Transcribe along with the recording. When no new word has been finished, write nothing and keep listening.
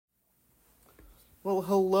Well,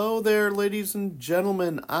 hello there, ladies and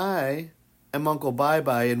gentlemen. I am Uncle Bye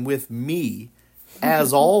Bye, and with me,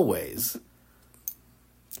 as always,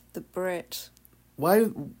 The Brit. why?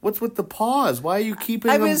 What's with the pause? Why are you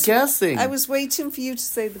keeping I them was guessing? I was waiting for you to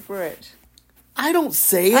say the Brit. I don't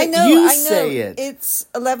say it. I know. You say it. It's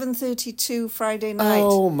 11:32 Friday night.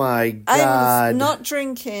 Oh my I God! was not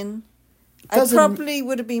drinking. I Doesn't- probably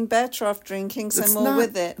would have been better off drinking because I'm more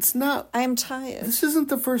with it. It's not. I am tired. This isn't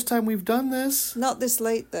the first time we've done this. Not this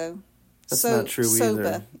late though. That's not true sober.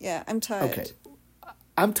 either. Yeah, I'm tired. Okay.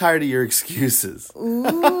 I'm tired of your excuses. Ooh.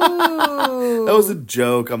 That was a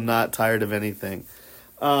joke. I'm not tired of anything.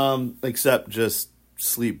 Except just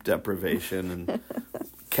sleep deprivation and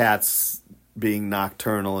cats being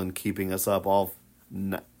nocturnal and keeping us up all...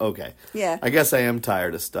 Okay. Yeah. I guess I am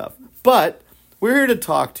tired of stuff. But we're here to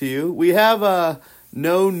talk to you. We have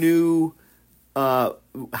no new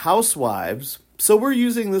housewives, so we're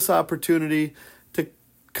using this opportunity to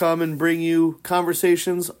come and bring you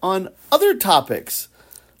conversations on other topics.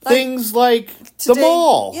 Things like the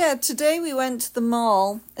mall. Yeah, today we went to the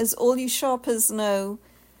mall. As all you shoppers know,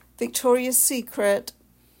 Victoria's Secret,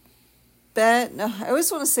 I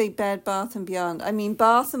always want to say Bed Bath & Beyond. I mean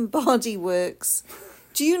Bath & Body Works.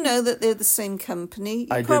 Do you know that they're the same company?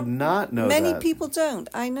 I did not know Many that. people don't,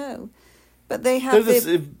 I know. But they have...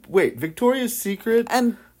 Wait, Victoria's Secret?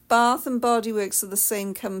 And Bath & Body Works are the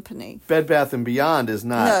same company. Bed Bath & Beyond is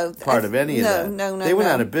not part of any of that. No. They went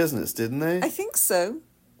out of business, didn't they? I think so.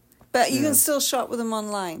 But you can still shop with them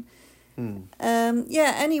online.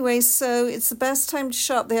 Anyway, so it's the best time to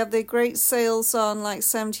shop. They have their great sales on, like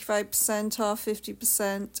 75% off,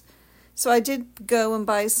 50%. So I did go and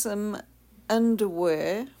buy some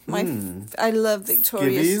underwear. I love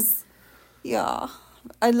Victoria's. Skivvies? Yeah.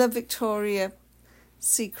 I love Victoria's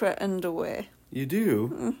Secret underwear. You do?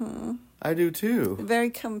 Mm-hmm. I do too. Very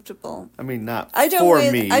comfortable. I mean, not I don't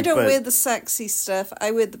but wear the sexy stuff.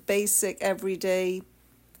 I wear the basic, everyday,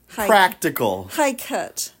 practical. high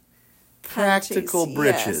cut. Practical panties.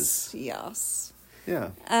 britches. Yes.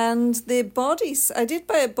 Yeah. And the bodies, I did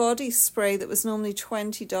buy a body spray that was normally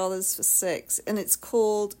 $20 for $6, and it's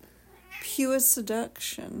called Pure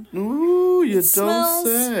Seduction. Ooh, you It don't smells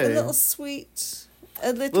say. a little sweet,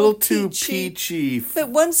 a little too peachy. But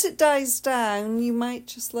once it dies down, you might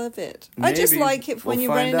just love it. I just Maybe. like it when We'll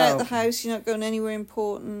you're running find out out. the house, you're not going anywhere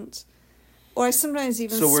important. Or I sometimes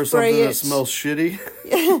even So we're spray something it. that smells shitty?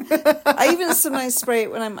 I even sometimes spray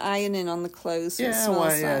it when I'm ironing on the clothes. So it Yeah, smells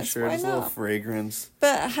why? Yeah, nice. sure. Why Just a little not? fragrance.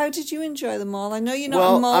 But how did you enjoy the mall? I know you're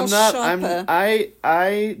not a mall shopper.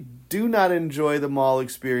 I do not enjoy the mall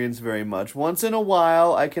experience very much. Once in a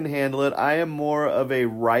while, I can handle it. I am more of a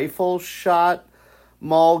rifle shot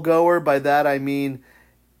mall goer. By that, I mean,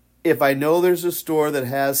 if I know there's a store that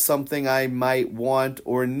has something I might want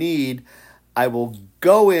or need, I will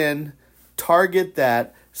go in, target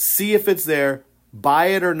that, see if it's there, buy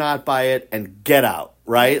it or not buy it, and get out.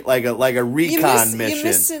 Right, like a recon mission. You're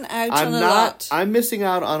missing out on a lot. I'm missing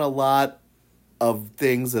out on a lot of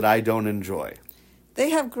things that I don't enjoy. They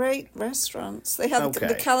have great restaurants. They have Okay.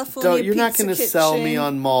 the California You're not Pizza going to Kitchen. sell me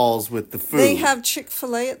on malls with the food. They have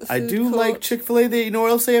Chick-fil-A at the food I do court. like Chick-fil-A. You know where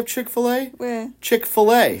else they have Chick-fil-A? Where?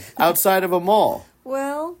 Chick-fil-A, outside of a mall.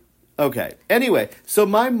 Well, Okay. Anyway, so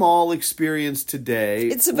my mall experience today...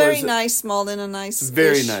 it's a very nice mall in a nice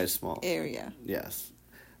very nice mall area. Yes.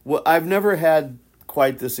 Well, I've never had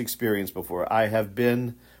quite this experience before. I have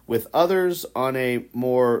been with others on a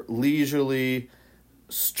more leisurely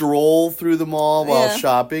stroll through the mall while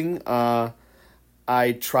shopping.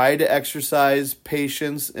 I try to exercise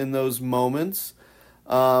patience in those moments,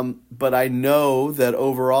 but I know that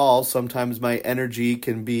overall sometimes my energy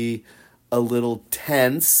can be a little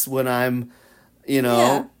tense when I'm, I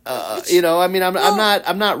mean,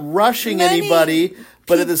 I'm not rushing anybody,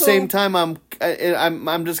 but at the same time, I'm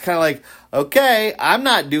just kind of like, okay, I'm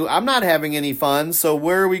not having any fun. So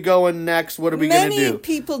where are we going next? What are we going to do? Many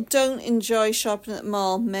people don't enjoy shopping at the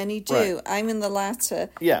mall. Many do. Right. I'm in the latter.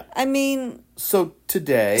 Yeah. I mean, So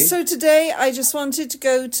today I just wanted to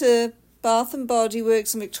go to Bath and Body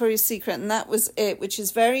Works and Victoria's Secret, and that was it, which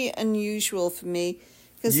is very unusual for me.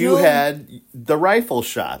 you had the rifle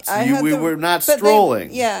shots. We were not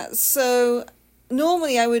strolling. So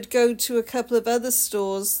normally I would go to a couple of other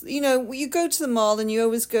stores. You know, you go to the mall and you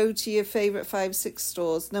always go to your favourite 5-6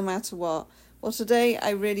 stores, no matter what. Well, today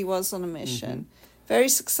I really was on a mission. Mm-hmm. Very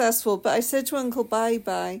successful. But I said to Uncle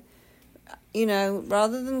Bye-Bye,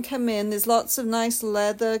 rather than come in, there's lots of nice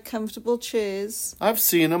leather, comfortable chairs. I've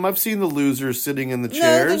seen them. I've seen the losers sitting in the chairs.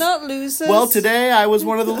 No, they're not losers. Well, today I was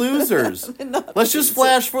one of the losers. Let's losers.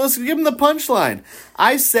 let's give them the punchline.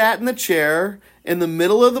 I sat in the chair in the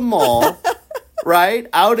middle of the mall right?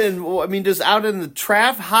 Just out in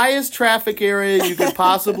the highest traffic area you could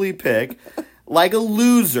possibly pick, like a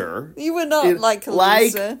loser. You were not like a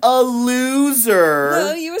like loser. a loser.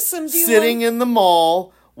 No, you were somebody sitting in the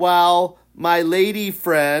mall while my lady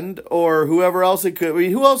friend or whoever else it could. I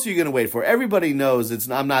mean, who else are you going to wait for? Everybody knows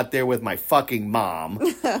I'm not there with my fucking mom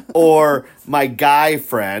or my guy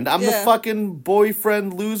friend. I'm the fucking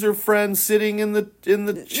boyfriend, loser friend sitting in the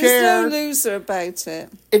chair. There's no loser about it.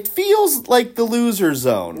 It feels like the loser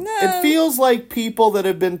zone. No. It feels like people that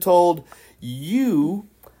have been told, you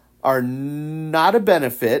are not a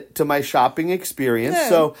benefit to my shopping experience. No.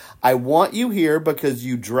 So I want you here because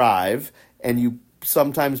you drive and you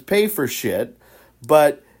sometimes pay for shit,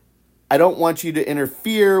 but I don't want you to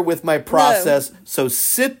interfere with my process. No. So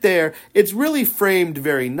sit there. It's really framed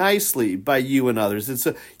very nicely by you and others.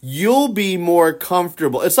 You'll be more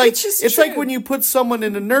comfortable. It's like like when you put someone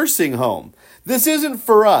in a nursing home. This isn't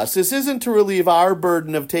for us. This isn't to relieve our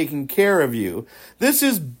burden of taking care of you. This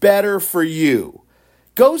is better for you.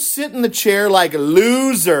 Go sit in the chair like a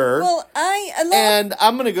loser. Well, and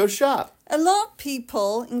I'm going to go shop. A lot of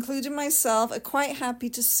people, including myself, are quite happy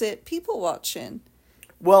to sit people watching.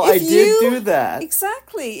 Well, I did do that.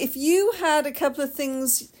 Exactly. If you had a couple of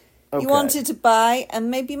things you wanted to buy and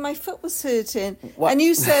maybe my foot was hurting, what? and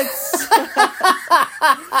you said...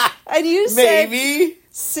 maybe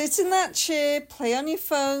sit in that chair, play on your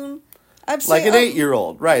phone. Like an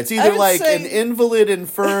 8-year-old. Right. It's either like an invalid,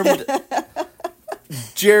 infirmed...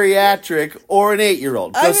 geriatric or an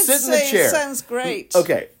 8-year-old. Go sit in the chair. It sounds great.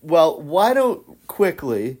 Okay. Well, why don't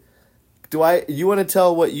you want to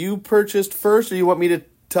tell what you purchased first, or you want me to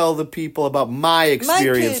tell the people about my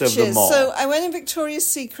experience of the mall? So I went in Victoria's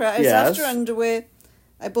Secret. I was after underwear.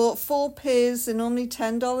 I bought 4 pairs. They're normally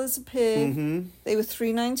 $10 a pair. Mm-hmm. They were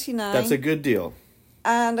 $3.99. That's a good deal.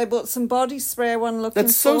 And I bought some body spray I wasn't looking for.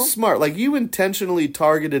 That's so smart. Like, you intentionally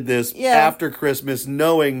targeted this after Christmas,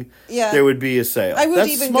 knowing there would be a sale. I would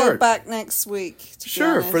That's even smart. go back next week, to be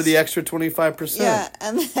honest. For the extra 25%. Yeah,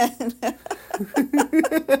 and then...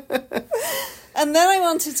 and then I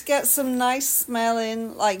wanted to get some nice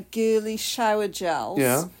smelling, like, girly shower gels.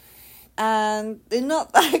 Yeah. And they're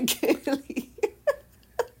not that girly.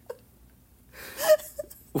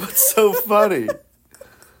 What's so funny?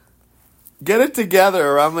 Get it together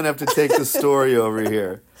or I'm going to have to take the story over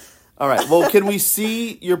here. All right. Well, can we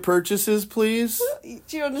see your purchases, please?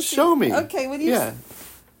 Do you want to show me? Okay. Will you? Yeah.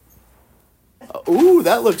 Ooh,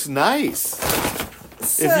 that looks nice.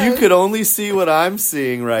 So, if you could only see what I'm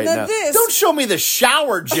seeing right now. Don't show me the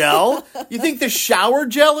shower gel. You think the shower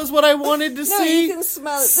gel is what I wanted to see? No, you can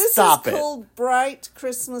smell it. This Stop is called Bright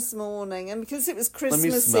Christmas Morning. And because it was Christmassy...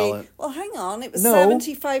 Let me smell it. Well, hang on. It was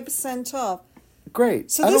 75% off.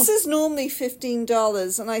 Great. So this is normally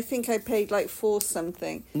 $15, and I think I paid like $4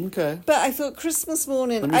 something. Okay. But I thought Christmas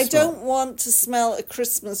morning, I don't want to smell a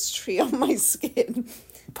Christmas tree on my skin.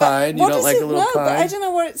 Pine? You don't like a little pine? But I don't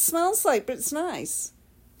know what it smells like, but it's nice.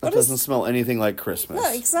 It doesn't smell anything like Christmas.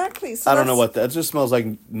 No, exactly. So I don't know what that... It just smells like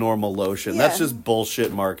normal lotion. Yeah. That's just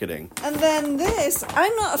bullshit marketing. And then this,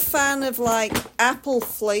 I'm not a fan of like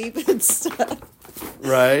apple-flavored stuff.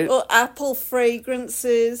 Right. Or apple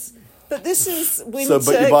fragrances. But this is winter...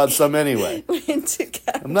 But you bought some anyway. Winter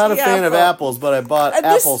candy. I'm not a fan of apples, but I bought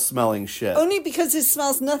apple-smelling shit. Only because it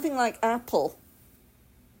smells nothing like apple.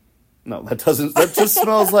 No, that doesn't... That just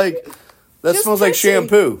smells like... That just smells pretty. Like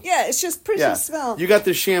shampoo. Yeah, it's just pretty smell. You got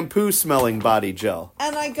the shampoo-smelling body gel.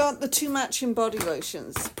 And I got the 2 matching body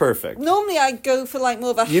lotions. Perfect. Normally I go for like more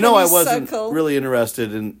of a honeysuckle. You know I wasn't really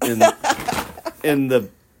interested in the...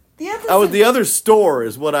 The other store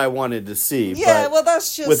is what I wanted to see. Yeah, but well,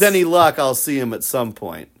 that's just... With any luck, I'll see him at some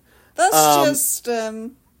point. That's just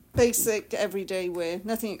basic everyday wear.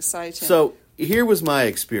 Nothing exciting. So, here was my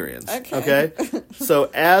experience. Okay? So,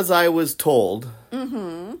 as I was told,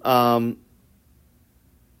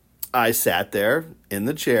 I sat there in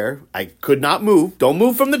the chair. I could not move. Don't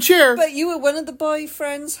move from the chair. But you were one of the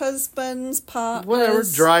boyfriends, husbands, partners... Whatever,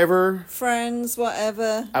 driver. Friends,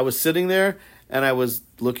 whatever. I was sitting there, and I was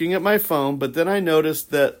looking at my phone, but then I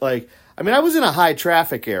noticed that, like, I mean, I was in a high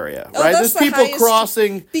traffic area, right? There's people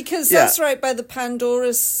crossing. Because that's right by the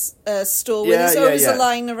Pandora's store, where there's always a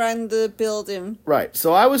line around the building. Right.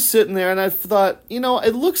 So I was sitting there, and I thought,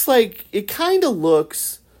 it kind of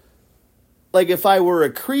looks like if I were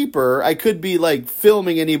a creeper, I could be, like,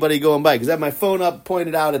 filming anybody going by, because I had my phone up,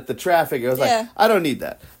 pointed out at the traffic. I was like, I don't need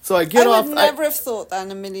that. So I get off. I would never have thought that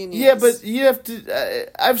in a million years. Yeah, but you have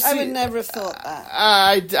to... I would never have thought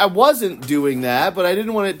that. I wasn't doing that, but I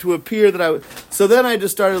didn't want it to appear that I... So then I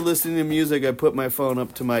just started listening to music. I put my phone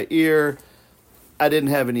up to my ear. I didn't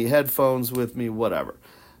have any headphones with me, whatever.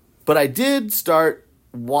 But I did start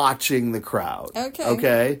watching the crowd.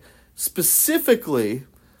 Okay? Specifically,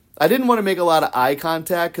 I didn't want to make a lot of eye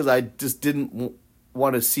contact because I just didn't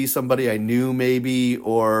want to see somebody I knew maybe,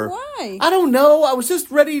 or... Why? I don't know. I was just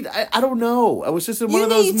ready. I don't know. I was just in one of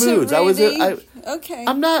those moods. Okay.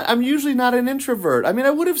 I'm usually not an introvert. I mean, I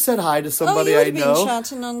would have said hi to somebody I know. Been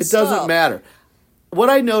chatting non-stop. It doesn't matter. What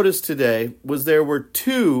I noticed today was there were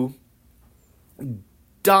two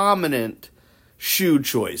dominant shoe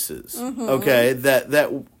choices. Mm-hmm. Okay,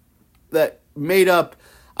 that made up,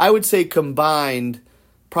 I would say combined,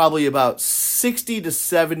 probably about 60 to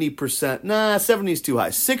 70%. Nah, 70 is too high.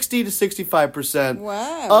 60 to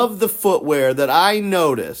 65% of the footwear that I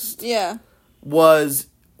noticed was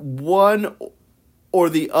one or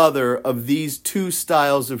the other of these two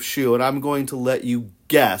styles of shoe, and I'm going to let you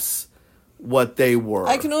guess what they were.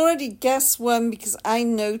 I can already guess one because I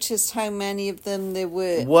noticed how many of them there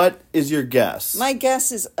were. What is your guess? My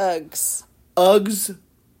guess is Uggs. Uggs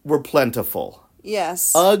were plentiful.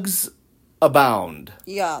 Yes. Uggs abound.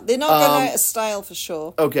 Yeah, they're not going out of style for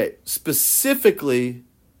sure. Okay, specifically...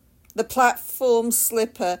 the platform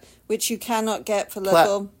slipper, which you cannot get for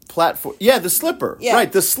level... platform... Yeah, the slipper. Yeah.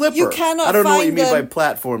 Right, the slipper. You cannot I don't know what you find mean by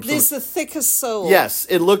platform. There's the thickest sole. Yes,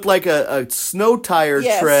 it looked like a snow tire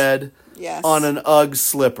tread on an Ugg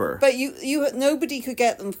slipper. But nobody could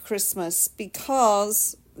get them for Christmas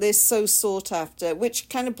because... they're so sought after, which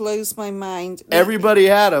kind of blows my mind. Everybody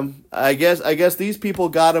had them. I guess these people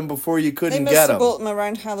got them before you couldn't get them. They must have bought them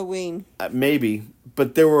around Halloween. Maybe.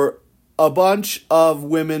 But there were a bunch of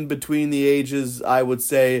women between the ages, I would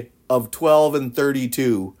say, of 12 and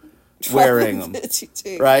 32 wearing them.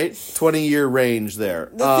 32. Right? 20-year range there.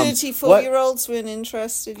 The 34-year-olds weren't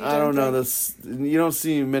interested. I don't know. You don't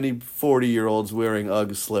see many 40-year-olds wearing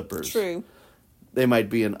Ugg slippers. True. They might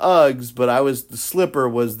be in Uggs, but the slipper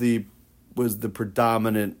was the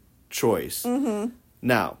predominant choice. Mm-hmm.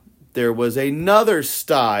 Now, there was another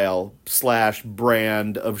style /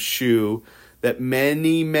 brand of shoe that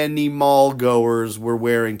many, many mall goers were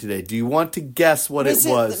wearing today. Do you want to guess what it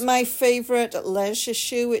was? It my favorite leisure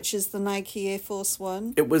shoe, which is the Nike Air Force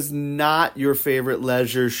One? It was not your favorite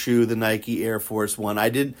leisure shoe, the Nike Air Force One. I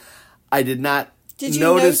did not... Did you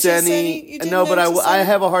notice any? No, but I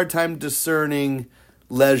have a hard time discerning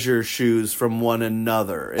leisure shoes from one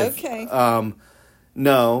another. Okay.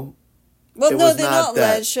 No. Well, no, they're not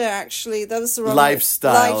leisure, actually. That was the wrong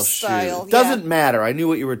lifestyle shoe. Doesn't matter. I knew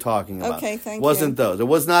what you were talking about. Okay, thank you. Wasn't those. It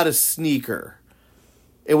was not a sneaker.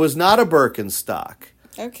 It was not a Birkenstock.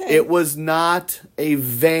 Okay. It was not a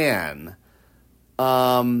Van.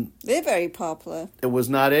 They're very popular. It was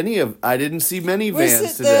not any of... I didn't see many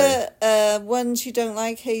Vans today. Was it the ones you don't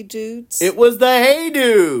like, Hey Dudes? It was the Hey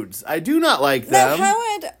Dudes. I do not like them. Now,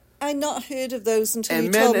 how had I not heard of those until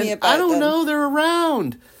you told me about them? I don't know. They're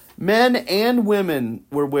around. Men and women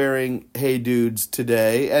were wearing Hey Dudes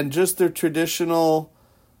today, and just their traditional,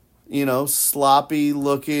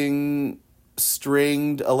 sloppy-looking,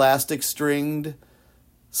 elastic stringed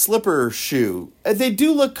slipper shoe. And they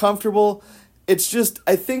do look comfortable. It's just,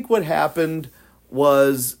 I think what happened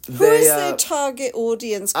was Who is their target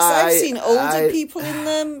audience? Because I've seen older people in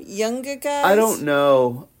them, younger guys. I don't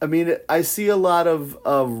know. I mean, I see a lot of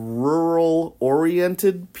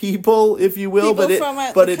rural-oriented people, if you will. People from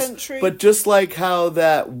out the country. But just like how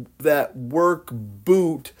that work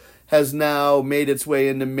boot has now made its way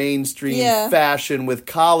into mainstream fashion with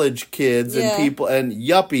college kids and people and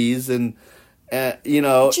yuppies and... Do you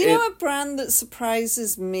know a brand that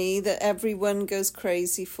surprises me that everyone goes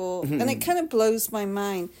crazy for? And it kind of blows my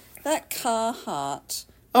mind. That Carhartt.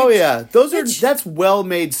 That's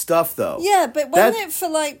well-made stuff, though. Yeah, but wasn't it for,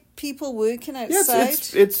 people working outside?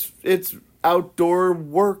 Yes, it's outdoor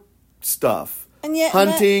work stuff. And yet,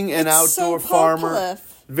 hunting and outdoor so farmer.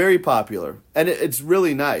 Very popular. And it's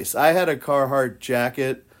really nice. I had a Carhartt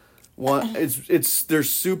jacket. They're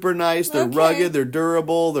super nice. They're rugged. They're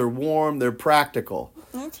durable. They're warm. They're practical.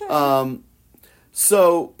 Okay.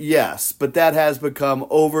 So yes, but that has become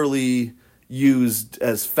overly used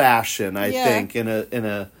as fashion. I think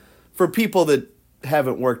for people that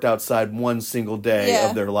haven't worked outside one single day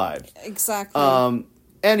of their lives. Exactly.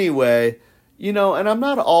 Anyway, and I'm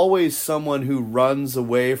not always someone who runs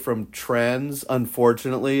away from trends.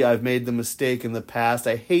 Unfortunately, I've made the mistake in the past.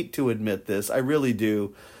 I hate to admit this. I really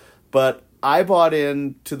do. But I bought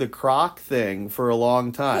into the Croc thing for a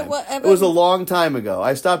long time. Whatever. It was a long time ago.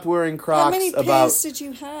 I stopped wearing Crocs. How many pairs did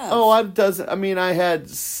you have? Oh, I had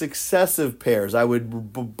successive pairs. I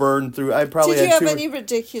would burn through. I probably Did you had have any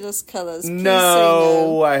ridiculous colors? Please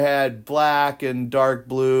No, I had black and dark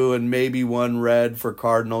blue and maybe one red for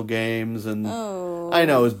Cardinal games. And I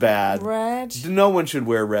know it was bad. Red? No one should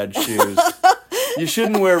wear red shoes. You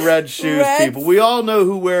shouldn't wear red shoes, people. We all know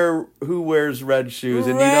who wears red shoes,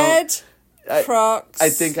 and red Crocs. I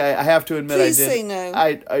think I have to admit Please I did. Say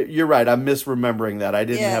no. You're right. I'm misremembering that. I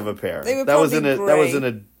didn't have a pair. They were that was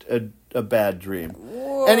gray. a bad dream.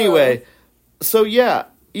 Whoa. Anyway, so yeah,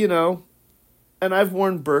 and I've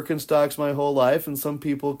worn Birkenstocks my whole life, and some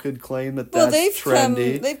people could claim that that's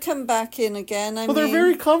trendy. They've come back in again. They're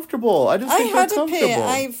very comfortable. I just think they're comfortable.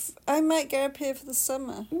 I had a pair. I might get a pair for the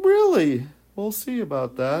summer. Really? We'll see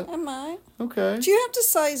about that. I might. Okay. Do you have to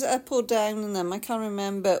size up or down in them? I can't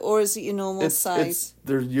remember. Or is it your normal size?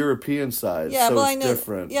 They're European size, yeah, so well, it's I know,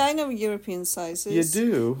 different. Yeah, I know European sizes. You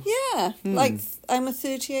do? Yeah. Like, I'm a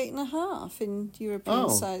 38.5 in European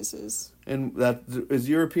sizes. And that is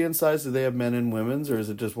European size? Do they have men and women's, or is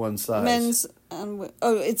it just one size? Men's and...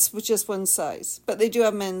 it's just one size. But they do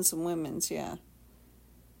have men's and women's, yeah.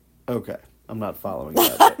 Okay. I'm not following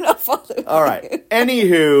that. I'm not following All right.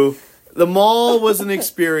 Anywho... The mall was an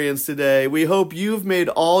experience today. We hope you've made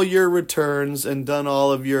all your returns and done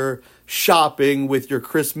all of your shopping with your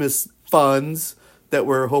Christmas funds that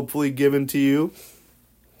were hopefully given to you.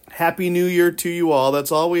 Happy New Year to you all.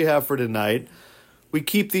 That's all we have for tonight. We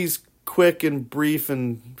keep these quick and brief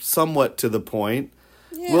and somewhat to the point.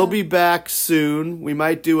 Yeah. We'll be back soon. We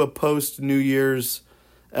might do a post-New Year's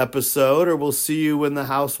episode, or we'll see you when the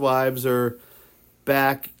housewives are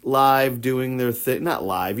back live doing their thing. Not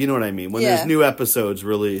live, you know what I mean. When there's new episodes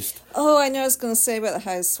released. Oh, I know what I was going to say about the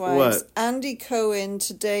Housewives. What? Andy Cohen,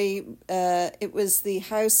 today, it was the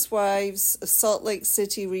Housewives of Salt Lake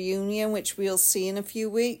City reunion, which we'll see in a few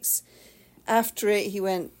weeks. After it, he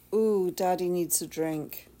went, ooh, Daddy needs a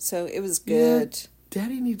drink. So it was good. Yeah.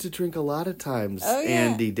 Daddy needs to drink a lot of times. Oh, yeah.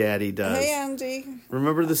 Andy, Daddy does. Hey, Andy.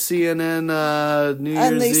 Remember the CNN New Year's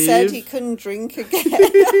Eve? And they said he couldn't drink again.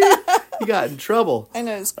 He got in trouble. I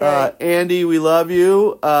know, it's great. Andy, we love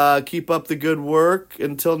you. Keep up the good work.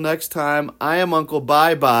 Until next time, I am Uncle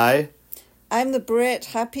Bye-Bye. I'm the Brit.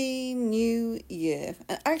 Happy New Year.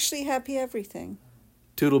 And actually, happy everything.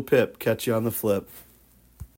 Toodle pip. Catch you on the flip.